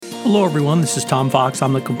Hello, everyone. This is Tom Fox.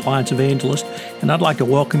 I'm the Compliance Evangelist, and I'd like to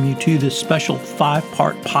welcome you to this special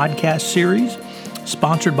 5-part podcast series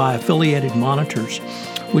sponsored by Affiliated Monitors,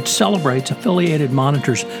 which celebrates Affiliated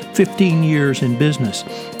Monitors' 15 years in business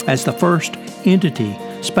as the first entity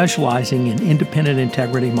specializing in independent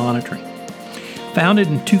integrity monitoring. Founded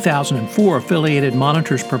in 2004, Affiliated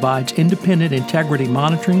Monitors provides independent integrity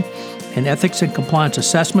monitoring and ethics and compliance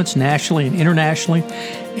assessments nationally and internationally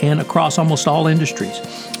and across almost all industries.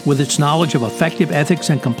 With its knowledge of effective ethics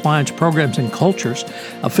and compliance programs and cultures,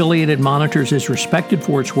 Affiliated Monitors is respected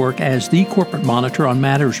for its work as the corporate monitor on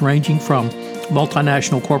matters ranging from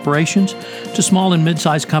multinational corporations to small and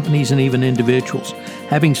mid-sized companies and even individuals.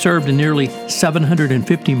 Having served in nearly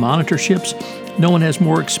 750 monitorships, no one has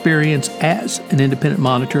more experience as an independent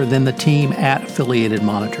monitor than the team at Affiliated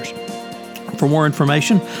Monitors. For more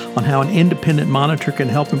information on how an independent monitor can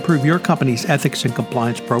help improve your company's ethics and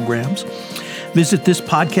compliance programs, visit this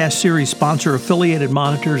podcast series sponsor, Affiliated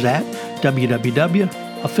Monitors, at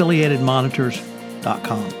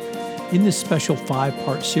www.affiliatedmonitors.com. In this special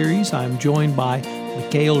 5-part series, I am joined by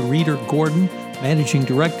Mikhail Reeder-Gordon, Managing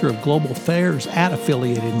Director of Global Affairs at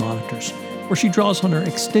Affiliated Monitors, where she draws on her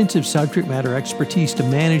extensive subject matter expertise to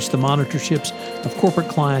manage the monitorships of corporate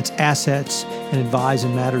clients' assets and advise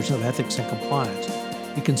in matters of ethics and compliance.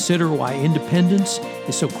 We consider why independence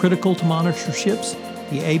is so critical to monitorships,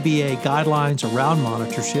 the ABA guidelines around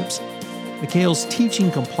monitorships, Mikhail's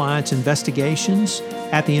teaching compliance investigations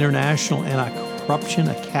at the International Anti-Corruption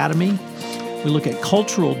Academy. We look at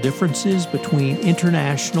cultural differences between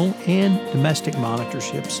international and domestic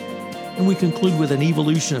monitorships, and we conclude with an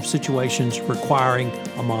evolution of situations requiring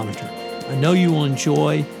a monitor. I know you will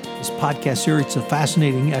enjoy this podcast series. It's a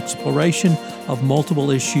fascinating exploration of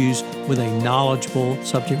multiple issues with a knowledgeable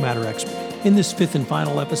subject matter expert. In this 5th and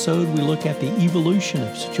final episode, we look at the evolution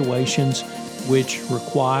of situations which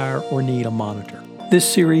require or need a monitor.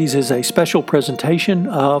 This series is a special presentation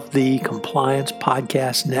of the Compliance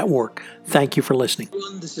Podcast Network. Thank you for listening.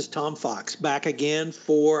 This is Tom Fox, back again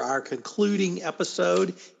for our concluding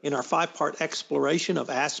episode in our 5-part exploration of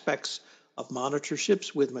aspects of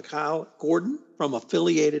monitorships with Mikhail Gordon from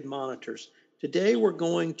Affiliated Monitors. Today, we're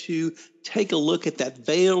going to take a look at that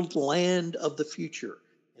veiled land of the future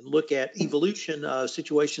and look at evolution of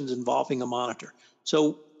situations involving a monitor.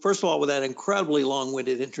 So, first of all, with that incredibly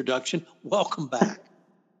long-winded introduction, welcome back.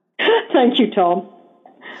 Thank you, Tom.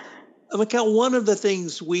 Mikhail, one of the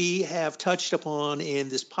things we have touched upon in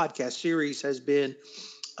this podcast series has been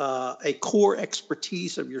a core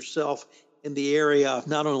expertise of yourself in the area of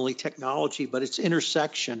not only technology, but its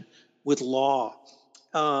intersection with law.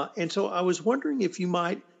 And so I was wondering if you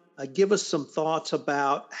might give us some thoughts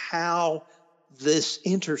about how this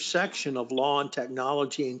intersection of law and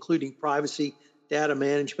technology, including privacy, data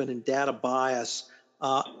management, and data bias,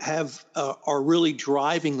 are really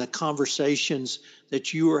driving the conversations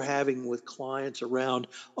that you are having with clients around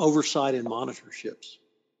oversight and monitorships.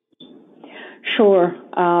 Sure.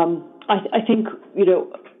 I think,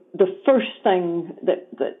 the first thing that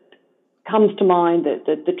comes to mind,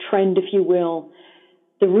 the trend, if you will,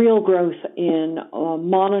 the real growth in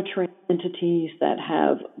monitoring entities that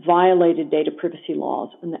have violated data privacy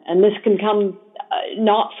laws. And this can come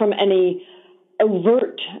not from any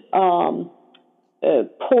overt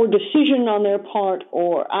poor decision on their part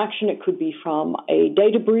or action. It could be from a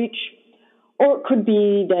data breach, or it could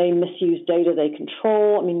be they misuse data they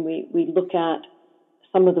control. I mean, we look at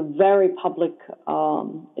some of the very public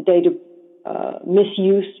data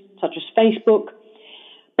misuse, such as Facebook.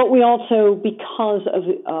 But we also, because of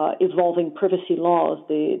evolving privacy laws,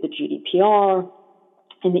 the GDPR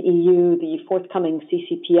in the EU, the forthcoming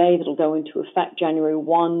CCPA that will go into effect January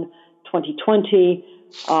 1, 2020,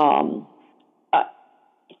 I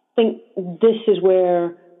think this is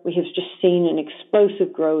where we have just seen an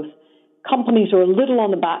explosive growth. Companies are a little on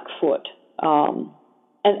the back foot, and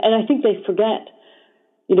I think they forget,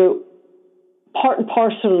 part and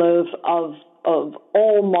parcel of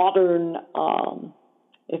all modern,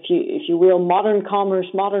 if you will, modern commerce,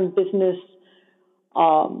 modern business,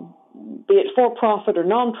 be it for-profit or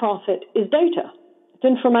non-profit, is data. It's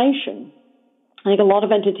information. I think a lot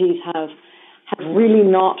of entities have really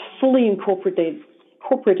not fully incorporated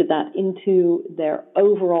that into their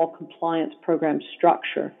overall compliance program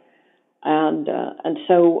structure. And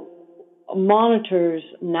so monitors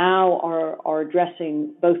now are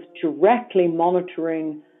addressing both directly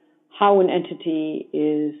monitoring how an entity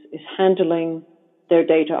is handling their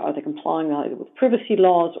data. Are they complying either with privacy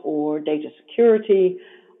laws or data security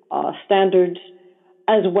standards,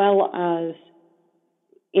 as well as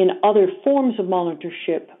in other forms of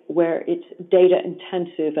monitorship where it's data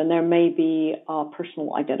intensive and there may be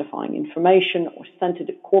personal identifying information or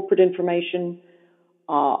sensitive corporate information,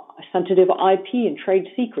 sensitive IP and trade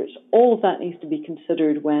secrets. All of that needs to be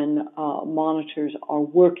considered when monitors are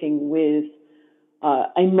working with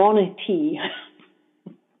a monity.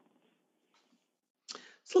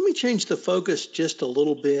 So let me change the focus just a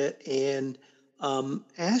little bit and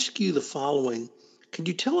ask you the following. Can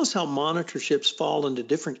you tell us how monitorships fall into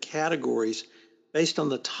different categories based on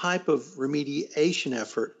the type of remediation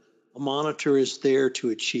effort a monitor is there to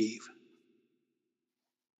achieve?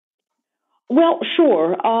 Well,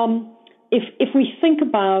 sure. If we think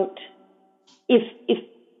about if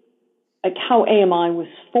like how AMI was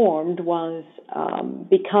formed was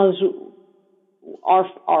because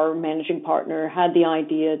our managing partner had the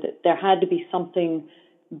idea that there had to be something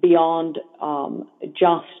beyond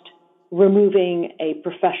just removing a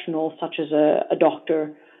professional such as a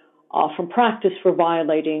doctor from practice for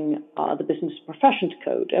violating the Business Professions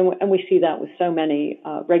Code. And we see that with so many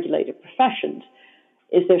regulated professions.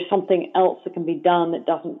 Is there something else that can be done that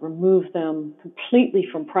doesn't remove them completely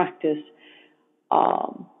from practice?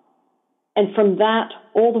 And from that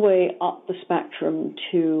all the way up the spectrum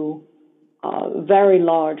to very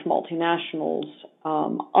large multinationals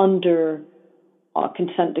under a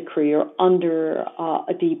consent decree or under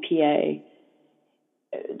a DPA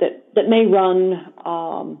that may run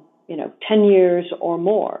 10 years or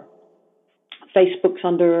more. Facebook's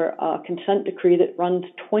under a consent decree that runs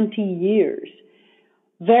 20 years.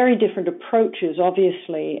 Very different approaches,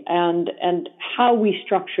 obviously, and how we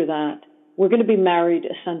structure that. We're going to be married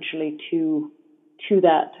essentially to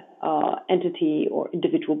that entity or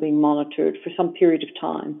individual being monitored for some period of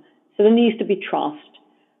time. So there needs to be trust.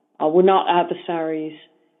 We're not adversaries,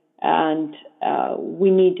 and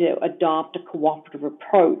we need to adopt a cooperative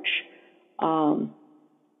approach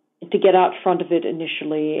to get out front of it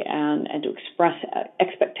initially and to express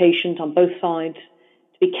expectations on both sides,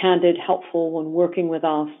 to be candid, helpful when working with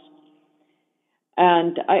us.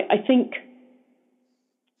 And I think,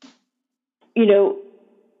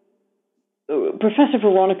 Professor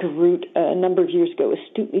Veronica Root a number of years ago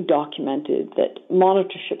astutely documented that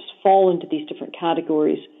monitorships fall into these different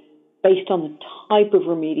categories based on the type of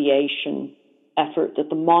remediation effort that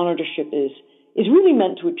the monitorship is really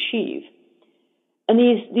meant to achieve. And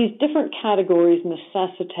these different categories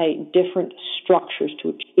necessitate different structures to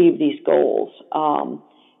achieve these goals.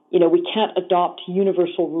 We can't adopt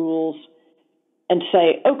universal rules and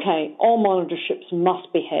say, okay, all monitorships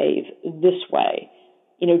must behave this way.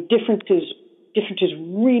 Differences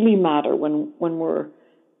really matter when we're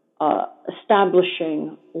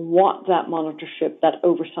establishing what that monitorship, that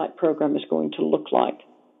oversight program is going to look like.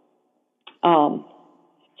 So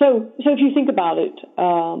if you think about it,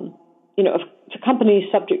 if a company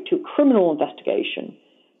is subject to a criminal investigation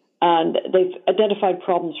and they've identified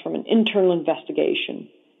problems from an internal investigation,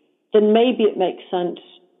 then maybe it makes sense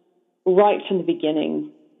right from the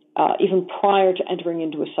beginning, even prior to entering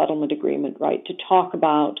into a settlement agreement, right, to talk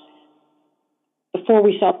about before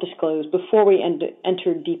we self-disclose, before we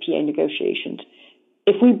enter DPA negotiations.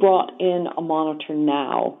 If we brought in a monitor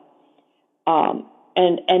now,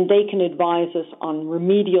 and they can advise us on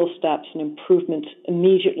remedial steps and improvements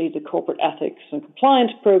immediately to the corporate ethics and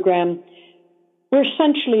compliance program, we're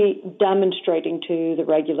essentially demonstrating to the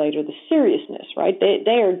regulator the seriousness, right?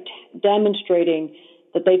 They are demonstrating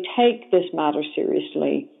that they take this matter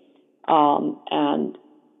seriously, and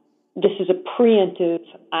this is a preemptive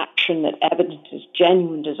action that evidences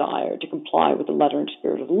genuine desire to comply with the letter and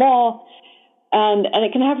spirit of the law, and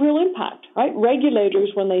it can have real impact, right?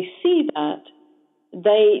 Regulators, when they see that,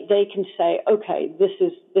 they can say, okay, this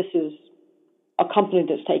is a company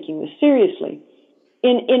that's taking this seriously.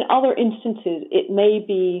 In other instances, it may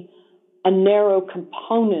be a narrow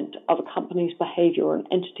component of a company's behavior or an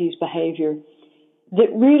entity's behavior that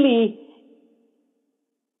really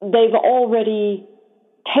they've already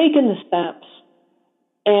taken the steps,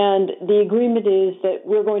 and the agreement is that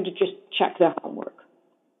we're going to just check their homework.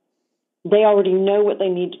 They already know what they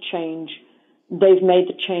need to change. They've made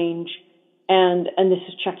the change, and this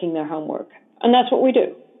is checking their homework. And that's what we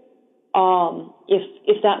do,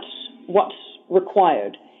 if that's what's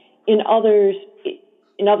required. In other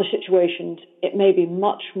situations, it may be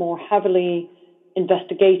much more heavily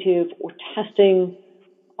investigative or testing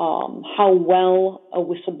how well a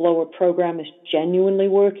whistleblower program is genuinely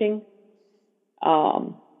working.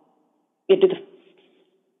 The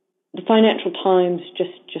Financial Times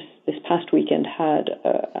just this past weekend had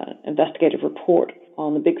an investigative report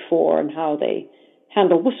on the Big Four and how they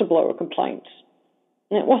handle whistleblower complaints.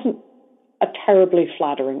 And it wasn't a terribly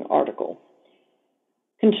flattering article.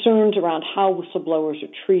 concerns around how whistleblowers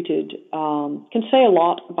are treated can say a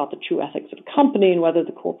lot about the true ethics of the company and whether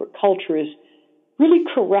the corporate culture is really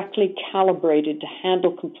correctly calibrated to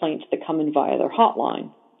handle complaints that come in via their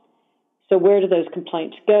hotline. So where do those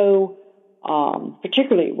complaints go,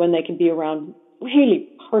 particularly when they can be around really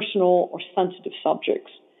personal or sensitive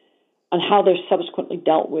subjects, and how they're subsequently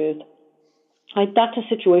dealt with? That's a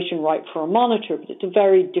situation right for a monitor, but it's a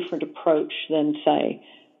very different approach than, say,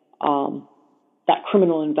 that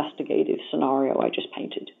criminal investigative scenario I just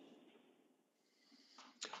painted.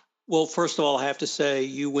 Well, first of all, I have to say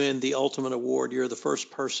you win the ultimate award. You're the first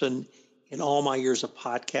person in all my years of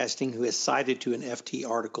podcasting who has cited to an FT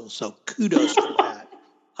article. So kudos for that.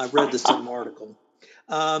 I read the same article.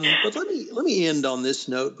 But let me end on this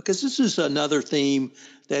note, because this is another theme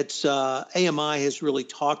that AMI has really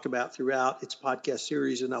talked about throughout its podcast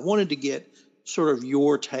series, and I wanted to get sort of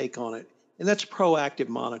your take on it, and that's proactive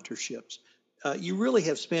monitorships. You really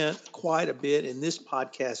have spent quite a bit in this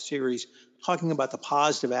podcast series talking about the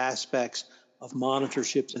positive aspects of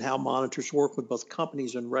monitorships and how monitors work with both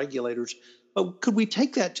companies and regulators. But could we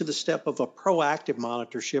take that to the step of a proactive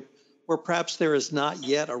monitorship where perhaps there is not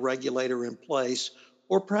yet a regulator in place,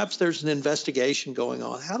 or perhaps there's an investigation going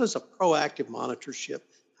on? How does a proactive monitorship,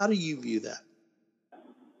 how do you view that?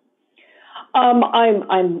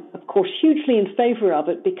 I'm of course hugely in favor of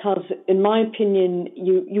it, because in my opinion,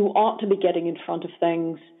 you ought to be getting in front of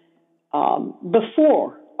things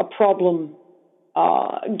before a problem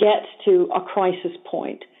gets to a crisis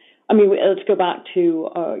point. I mean, let's go back to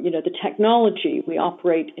the technology. We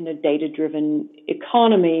operate in a data-driven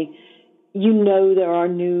economy. There are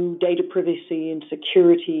new data privacy and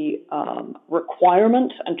security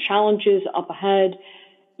requirements and challenges up ahead.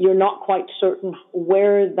 You're not quite certain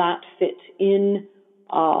where that fits in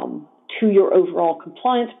to your overall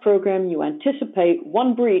compliance program. You anticipate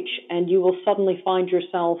one breach and you will suddenly find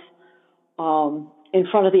yourself in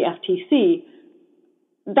front of the FTC.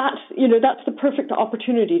 That's the perfect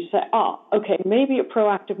opportunity to say, okay, maybe a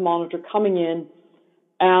proactive monitor coming in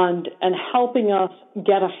and helping us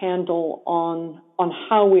get a handle on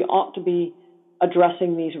how we ought to be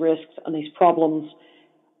addressing these risks and these problems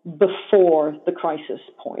before the crisis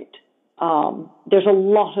point. There's a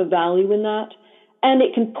lot of value in that, and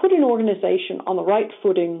it can put an organization on the right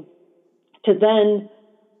footing to then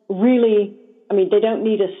really, they don't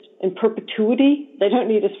need us in perpetuity. They don't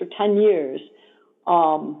need us for 10 years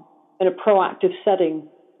in a proactive setting,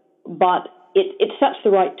 but it sets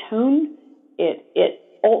the right tone. It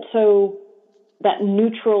also, that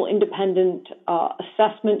neutral, independent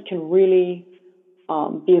assessment can really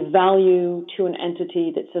be of value to an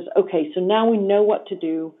entity that says, okay, so now we know what to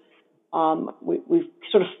do. We've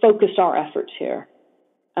sort of focused our efforts here.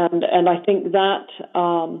 And I think that,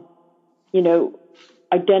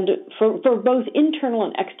 for both internal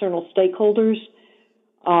and external stakeholders,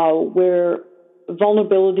 where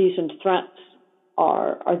vulnerabilities and threats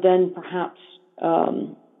are then perhaps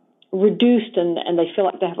reduced and they feel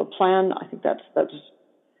like they have a plan, I think that's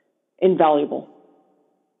invaluable.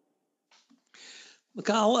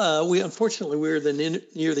 Mikhail, we're near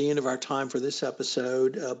the end of our time for this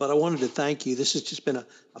episode, but I wanted to thank you. This has just been a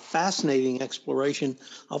fascinating exploration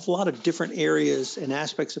of a lot of different areas and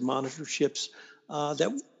aspects of monitorships that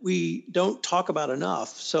we don't talk about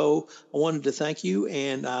enough. So I wanted to thank you,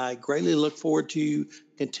 and I greatly look forward to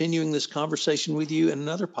continuing this conversation with you in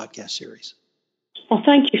another podcast series. Well,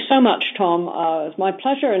 thank you so much, Tom. It was my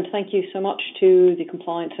pleasure, and thank you so much to the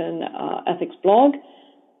Compliance and Ethics blog.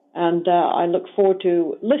 And I look forward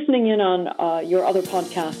to listening in on your other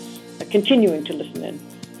podcasts, continuing to listen in.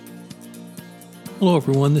 Hello,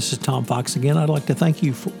 everyone. This is Tom Fox again. I'd like to thank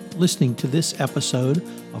you for listening to this episode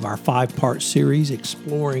of our 5-part series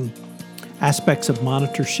exploring aspects of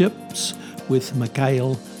monitorships with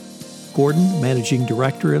Mikhail Gordon, Managing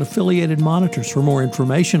Director at Affiliated Monitors. For more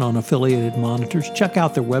information on Affiliated Monitors, check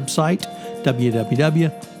out their website,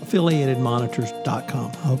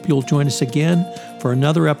 www.affiliatedmonitors.com. I hope you'll join us again for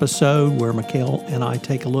another episode where Mikhail and I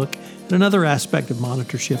take a look at another aspect of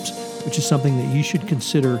monitorships, which is something that you should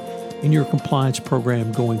consider in your compliance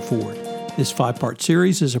program going forward. This 5-part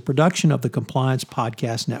series is a production of the Compliance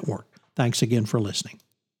Podcast Network. Thanks again for listening.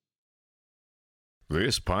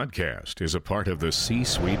 This podcast is a part of the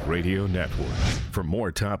C-Suite Radio Network. For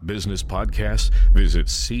more top business podcasts, visit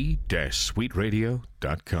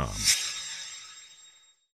c-suiteradio.com.